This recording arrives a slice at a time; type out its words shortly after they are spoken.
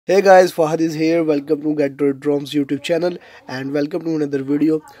Hey guys, Fahad is here. Welcome to Get Drums YouTube channel and welcome to another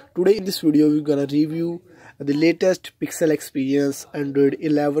video. Today in this video we're gonna review the latest Pixel Experience Android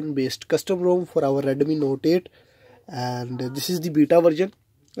 11 based custom ROM for our Redmi Note 8, and this is the beta version.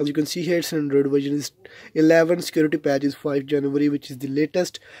 As you can see here, it's Android version is 11. Security patch is 5 January, which is the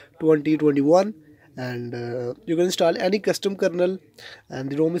latest 2021. And you can install any custom kernel,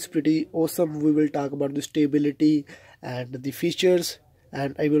 and the ROM is pretty awesome. We will talk about the stability and the features,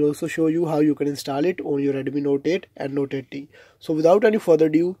 and I will also show you how you can install it on your Redmi Note 8 and Note 8T. So without any further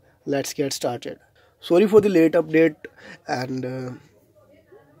ado, let's get started. Sorry for the late update, and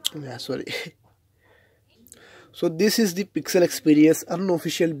yeah, sorry. So this is the Pixel Experience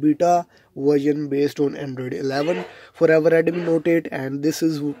unofficial beta version based on Android 11 for our Redmi Note 8, and this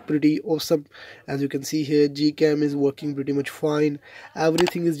is pretty awesome. As you can see here, Gcam is working pretty much fine.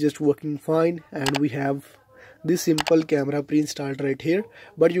 Everything is just working fine, and we have this simple camera pre-installed right here.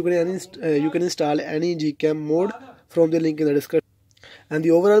 But you can install any Gcam mode from the link in the description. And the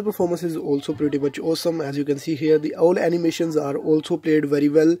overall performance is also pretty much awesome. As you can see here, the all animations are also played very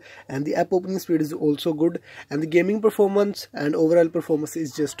well, and the app opening speed is also good, and the gaming performance and overall performance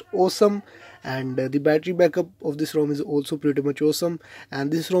is just awesome. And the battery backup of this ROM is also pretty much awesome,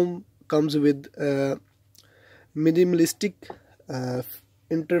 and this ROM comes with minimalistic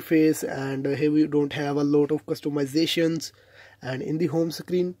interface, and here we don't have a lot of customizations. And in the home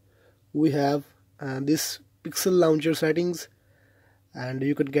screen we have this Pixel launcher settings, and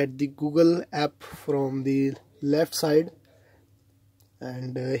you can get the Google app from the left side.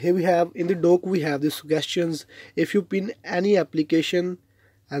 And here we have in the dock we have the suggestions. If you pin any application,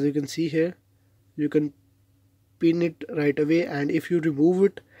 as you can see here, you can pin it right away, and if you remove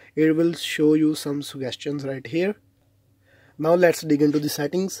it, it will show you some suggestions right here. Now let's dig into the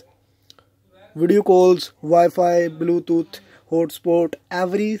settings. Video calls, Wi-Fi, Bluetooth, hotspot,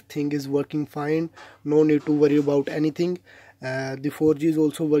 everything is working fine. No need to worry about anything. The 4G is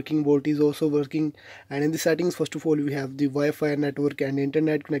also working, VoLTE is also working. And in the settings, first of all, we have the Wi-Fi network and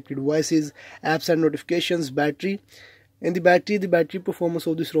internet connected devices, apps and notifications, battery. In the battery performance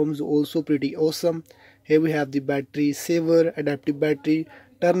of this ROM is also pretty awesome. Here we have the battery saver, adaptive battery,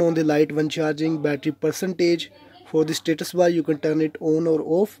 turn on the light when charging, battery percentage. For the status bar, you can turn it on or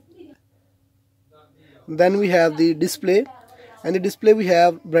off. Then we have the display, and the display we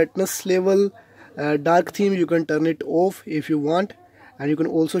have brightness level, dark theme, you can turn it off if you want, and you can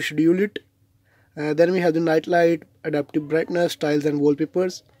also schedule it. Then we have the night light, adaptive brightness, styles and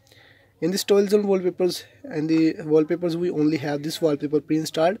wallpapers. In the styles and wallpapers, we only have this wallpaper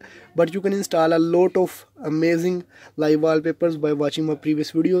pre-installed, but you can install a lot of amazing live wallpapers by watching my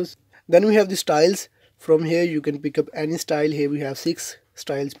previous videos. Then we have the styles. From here you can pick up any style. Here we have 6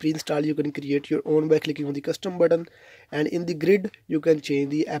 styles pre-installed. You can create your own by clicking on the custom button, and in the grid you can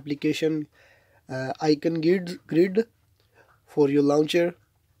change the application icon grid for your launcher.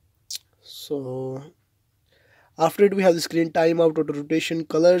 So after it we have the screen timeout, auto rotation,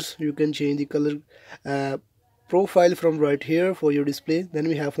 colors. You can change the color profile from right here for your display. Then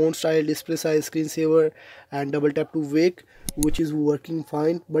we have font style, display size, screensaver, and double tap to wake, which is working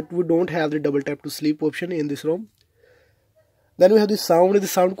fine, but we don't have the double tap to sleep option in this ROM. Then we have the sound. The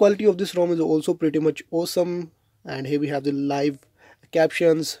sound quality of this ROM is also pretty much awesome, and here we have the live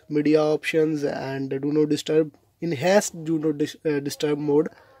captions, media options, and do not disturb, enhanced do not disturb mode,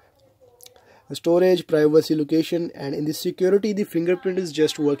 storage, privacy, location. And in the security, the fingerprint is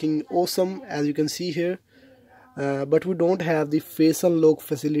just working awesome, as you can see here, but we don't have the face unlock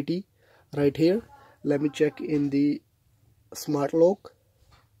facility right here. Let me check in the smart lock,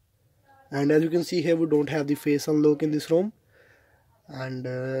 and as you can see here, we don't have the face unlock in this ROM. And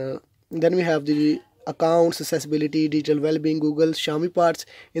then we have the accounts, accessibility, digital well-being, Google, Xiaomi parts.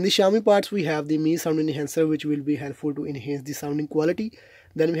 In the Xiaomi parts we have the Mi sound enhancer, which will be helpful to enhance the sounding quality.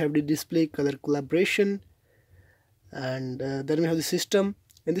 Then we have the display color collaboration, and then we have the system.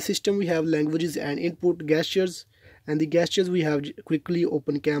 In the system we have languages and input gestures, and the gestures we have quickly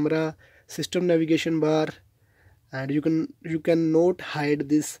open camera, system navigation bar, and you can not hide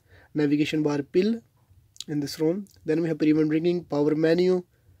this navigation bar pill in this ROM. Then we have prevent ringing, power menu,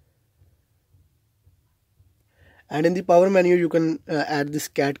 and in the power menu you can add this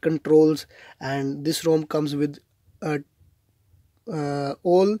cat controls. And this ROM comes with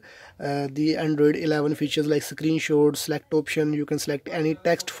all the Android 11 features like screenshot, select option. You can select any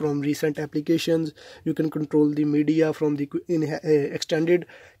text from recent applications. You can control the media from the extended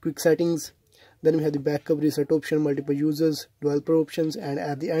quick settings. Then we have the backup, reset option, multiple users, developer options, and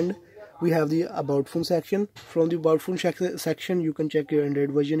at the end we have the about phone section. From the about phone section you can check your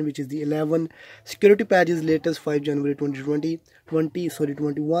Android version, which is the 11. Security patch is latest 5 January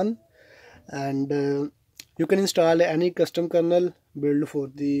 2021, and you can install any custom kernel build for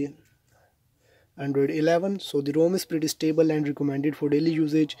the Android 11. So the ROM is pretty stable and recommended for daily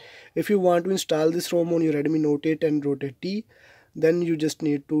usage. If you want to install this ROM on your Redmi Note 8 and Note 8T, then you just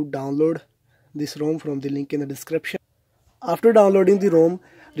need to download this ROM from the link in the description. After downloading the ROM,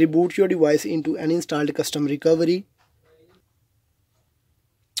 reboot your device into any installed custom recovery.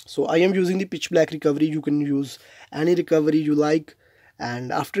 So I am using the pitch black recovery. You can use any recovery you like,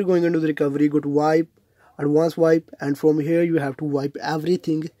 and after going into the recovery, go to wipe, advanced wipe, and from here you have to wipe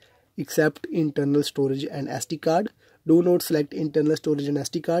everything except internal storage and SD card. Do not select internal storage and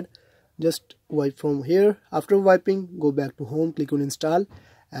SD card, just wipe from here. After wiping, go back to home, click on install,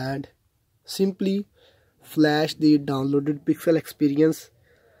 and simply flash the downloaded Pixel Experience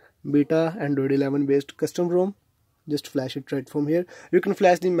Beta Android 11 based custom ROM. Just flash it right from here. You can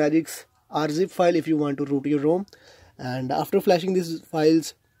flash the Magic's RZIP file if you want to root your ROM, and after flashing these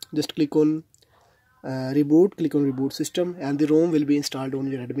files, just click on reboot, click on reboot system, and the ROM will be installed on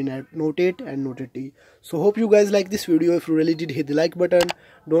your Redmi Note 8 and Note 8T. So hope you guys like this video. If you really did, hit the like button,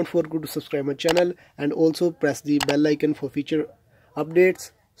 don't forget to subscribe my channel, and also press the bell icon for future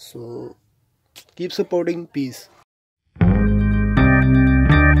updates. So keep supporting. Peace.